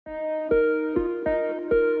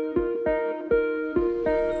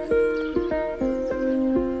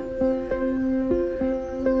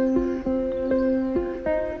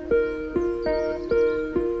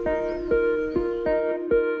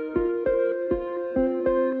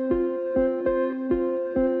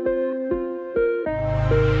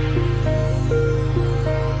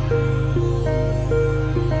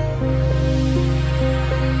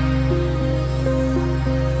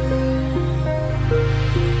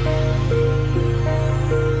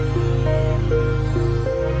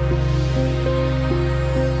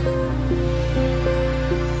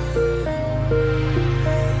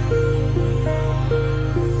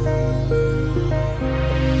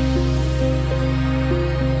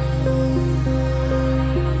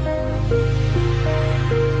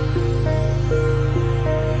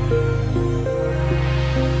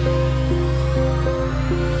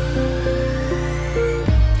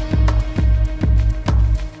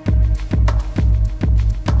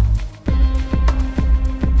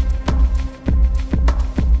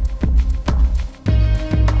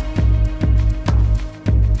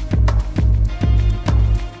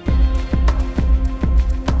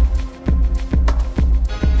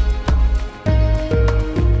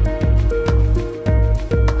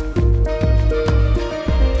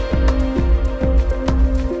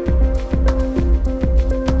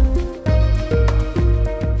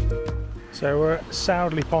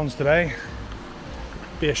Soudley Ponds today.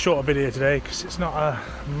 Be a shorter video today because it's not a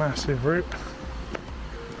massive route.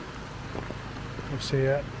 Obviously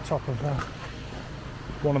at the top of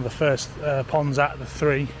one of the first ponds out of the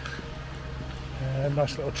three.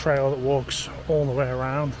 Nice little trail that walks all the way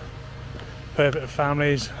around. Perfect for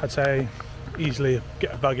families. I'd say easily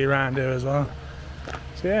get a buggy around here as well.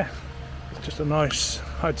 So yeah, it's just a nice,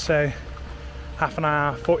 I'd say, half an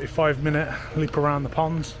hour, 45-minute loop around the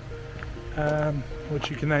ponds, which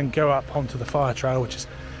you can then go up onto the fire trail, which is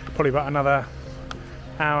probably about another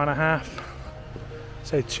hour and a half,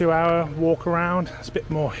 say 2-hour walk around. It's a bit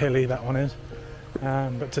more hilly, that one is,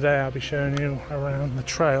 but today I'll be showing you around the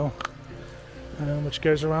trail which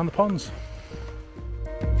goes around the ponds.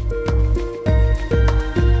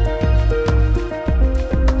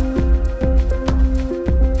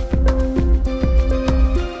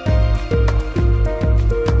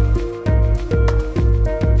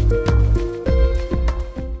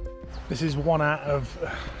 This is one out of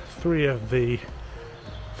 3 of the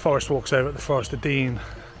forest walks over at the Forest of Dean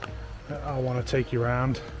that I want to take you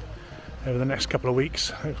around over the next couple of weeks.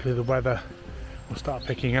 Hopefully the weather will start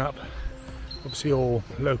picking up. Obviously all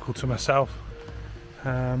local to myself.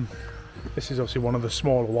 This is obviously one of the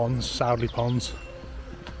smaller ones, Soudley Ponds,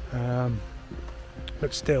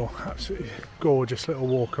 but still absolutely gorgeous little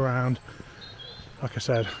walk around. Like I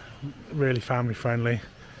said, really family friendly.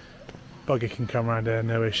 Buggy can come around here,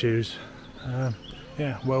 no issues.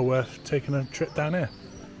 Yeah, well worth taking a trip down here.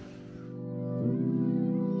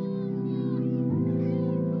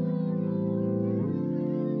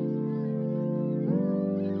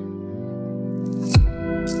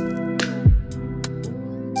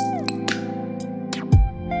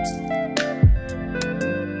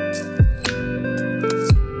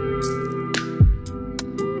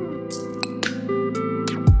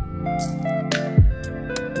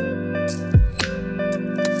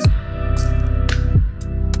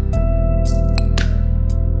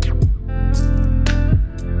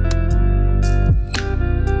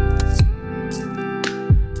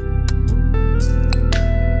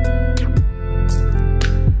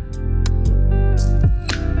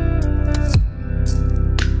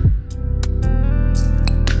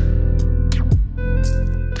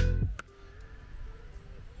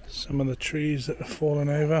 Some of the trees that have fallen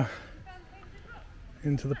over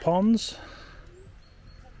into the ponds.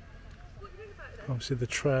 Obviously the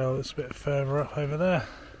trail is a bit further up over there.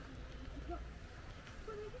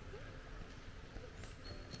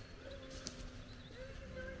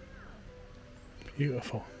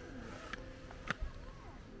 Beautiful.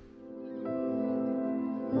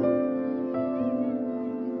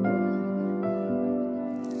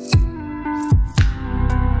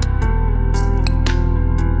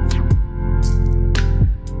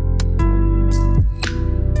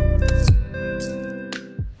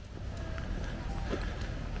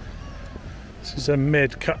 This is a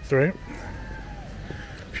mid cut through.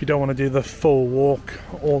 If you don't want to do the full walk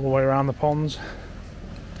all the way around the ponds,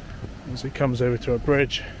 as it comes over to a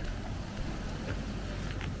bridge,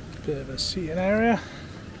 bit of a seating area.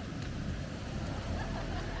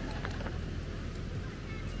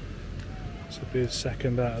 This will be the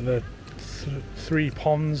second out of the 3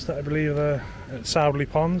 ponds that I believe are at Soudley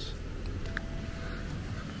Ponds.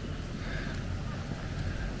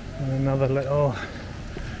 And another little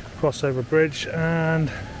crossover bridge, and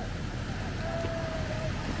then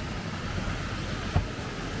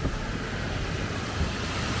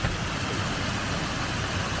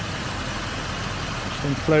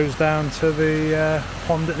flows down to the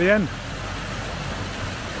pond at the end.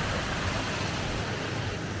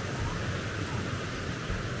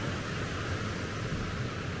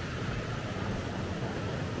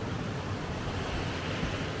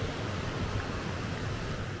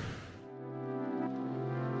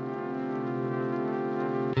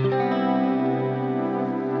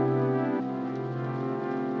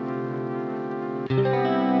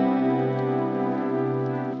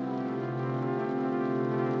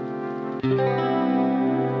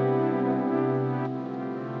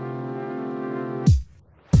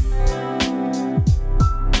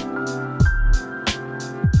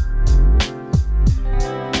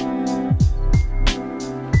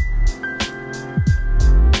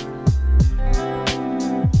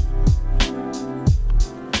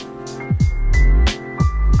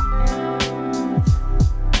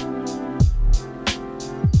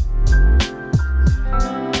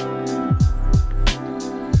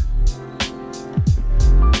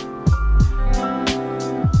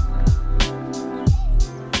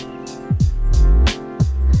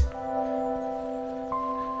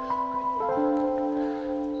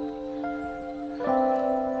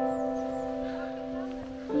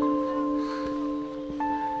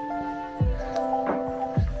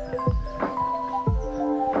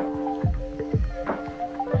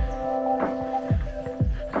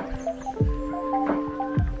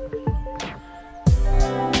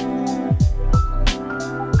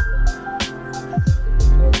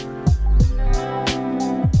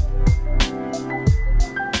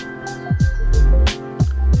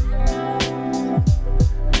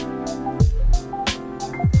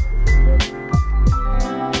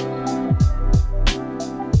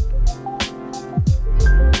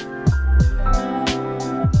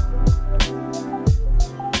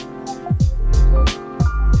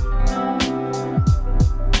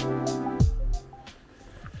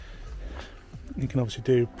 You can obviously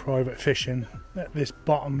do private fishing at this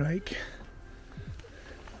bottom lake.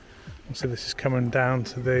 So this is coming down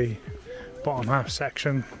to the bottom half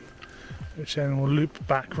section, which then will loop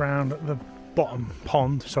back round at the bottom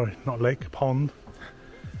pond, sorry, not lake, pond.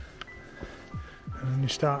 And then you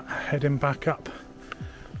start heading back up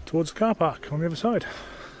towards the car park on the other side.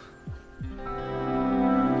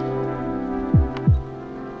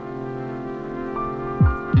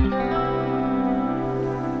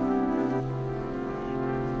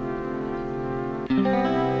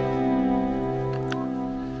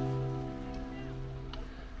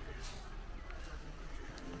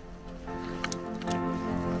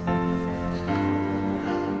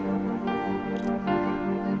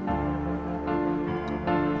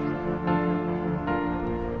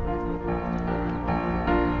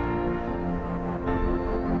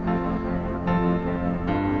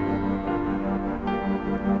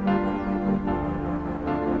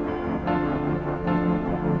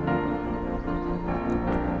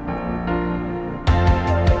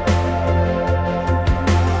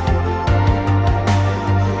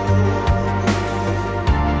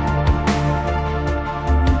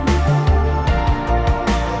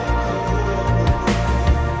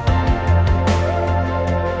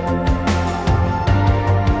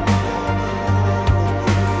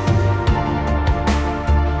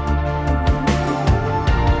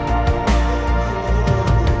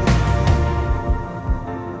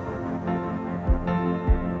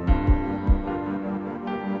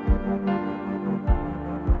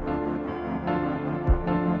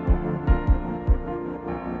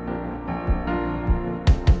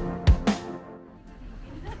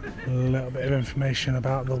 A little bit of information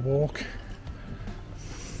about the walk.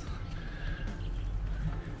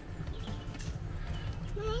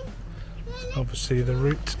 Obviously the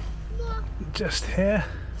route just here,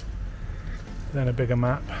 then a bigger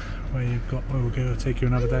map where you've got where we'll go take you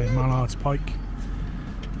another day: Mallard's Pike,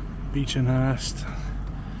 Beechenhurst,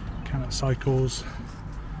 Cannock Cycles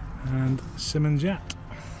and Simmons Yacht.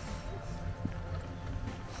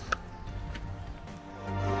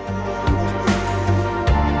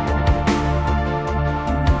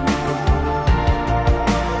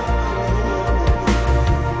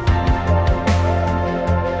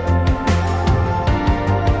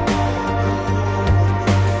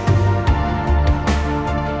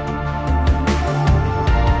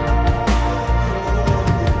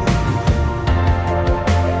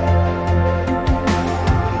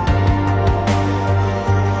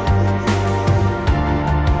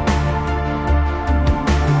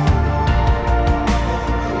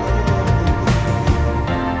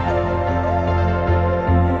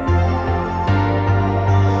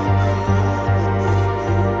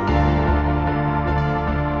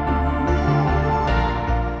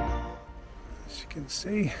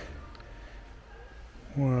 See,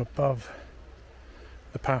 we're above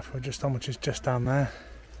the path we're just on, which is just down there,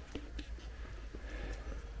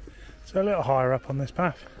 so a little higher up on this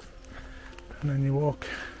path, and then you walk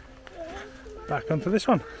back onto this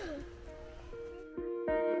one.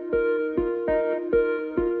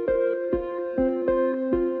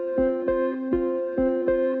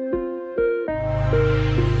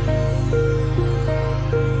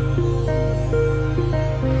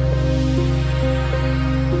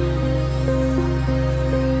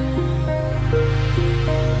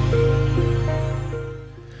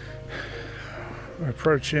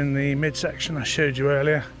 Approaching the midsection I showed you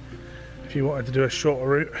earlier. If you wanted to do a shorter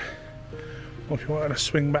route, or if you wanted to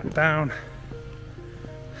swing back down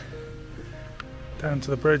to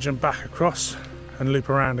the bridge and back across and loop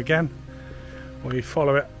around again, or you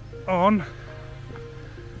follow it on,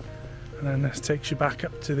 and then this takes you back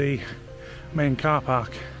up to the main car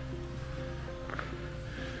park.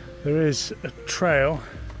 There is a trail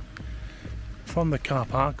from the car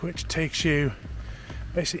park which takes you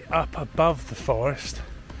basically up above the forest.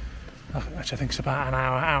 Actually, I think it's about an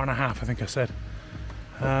hour and a half, I think I said.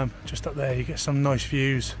 Just up there you get some nice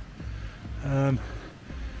views.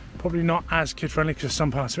 Probably not as kid friendly because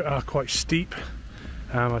some parts of it are quite steep.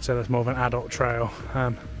 I'd say that's more of an adult trail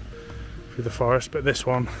through the forest, but this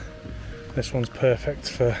one's perfect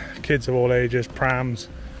for kids of all ages, prams,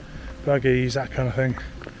 buggies, that kind of thing.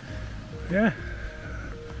 Yeah,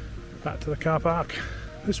 back to the car park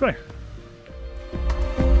this way.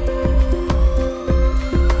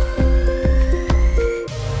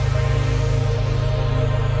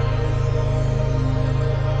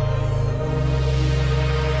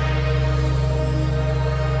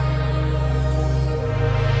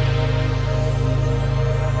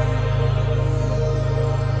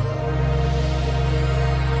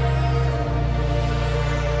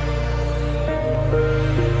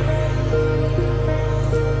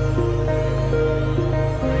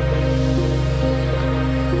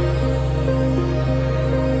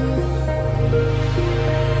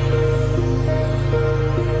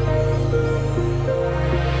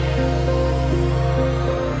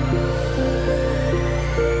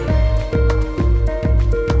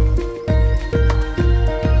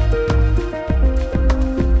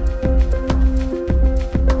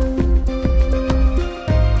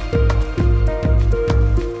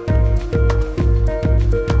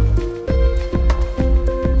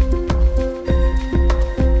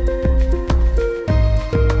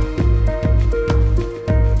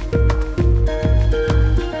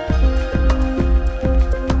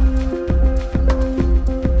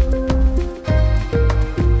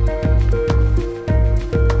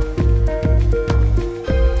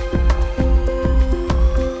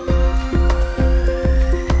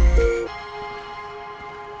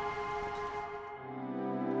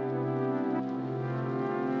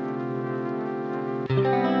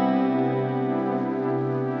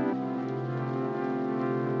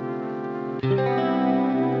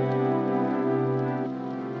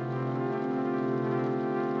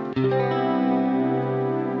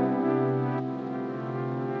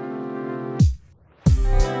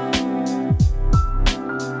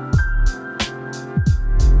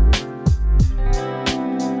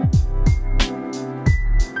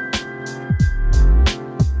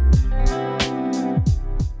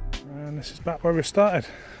 back where we started.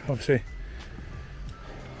 Obviously,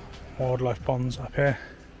 wildlife ponds up here.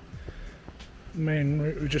 The main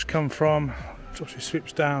route we just come from obviously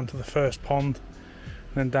sweeps down to the first pond,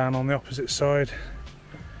 and then down on the opposite side,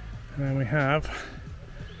 and then we have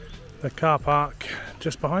the car park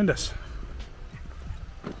just behind us.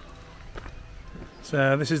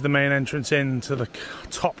 So this is the main entrance into the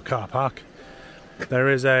top car park. There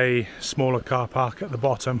is a smaller car park at the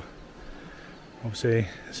bottom. Obviously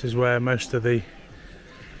this is where most of the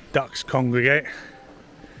ducks congregate.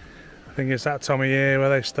 I think it's that time of year where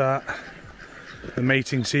they start the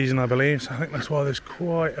mating season, I believe, so I think that's why there's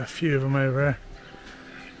quite a few of them over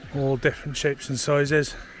here, all different shapes and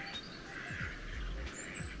sizes.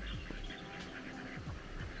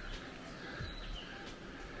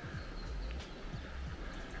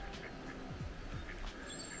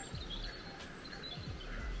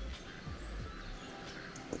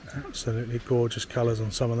 Absolutely gorgeous colours on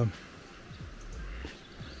some of them.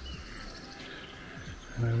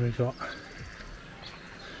 And then we've got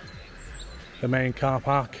the main car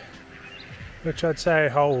park, which I'd say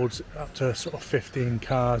holds up to sort of 15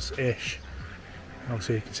 cars ish.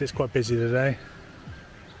 Obviously you can see it's quite busy today.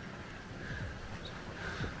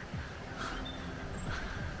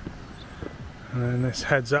 And then this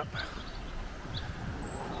heads up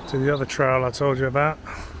to the other trail I told you about.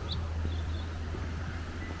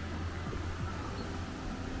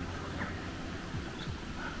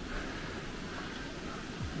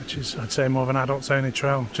 Which is, I'd say, more of an adults only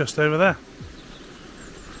trail just over there.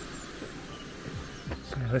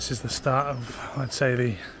 So this is the start of, I'd say,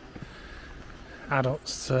 the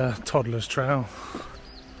adults toddlers trail,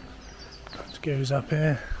 which goes up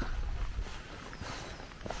here.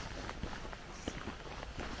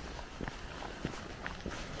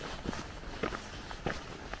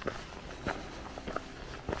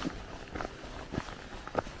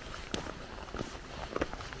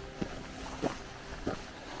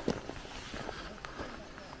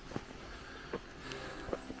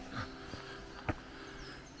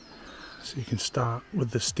 So you can start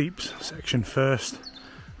with the steep section first.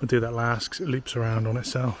 We'll do that last because it loops around on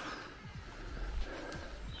itself.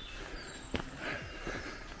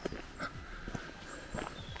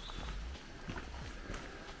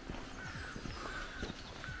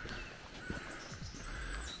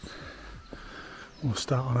 We'll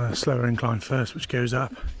start on a slower incline first, which goes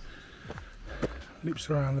up, loops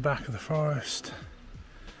around the back of the forest,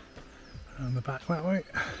 and the back that way,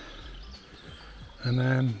 and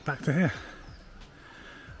then back to here.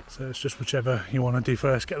 So it's just whichever you want to do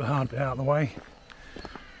first, get the hard bit out of the way.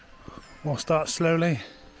 We'll start slowly,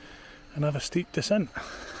 another steep descent,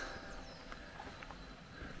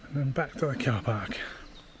 and then back to the car park.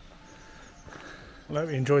 I hope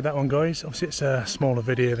you enjoyed that one, guys. Obviously it's a smaller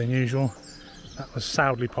video than usual. That was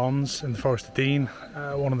Soudley Ponds in the Forest of Dean,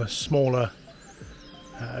 one of the smaller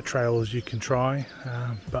trails you can try,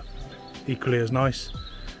 but equally as nice.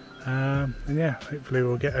 And yeah, hopefully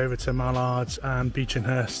we'll get over to Mallards and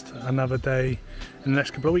Beechenhurst another day in the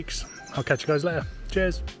next couple of weeks. I'll catch you guys later.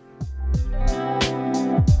 Cheers!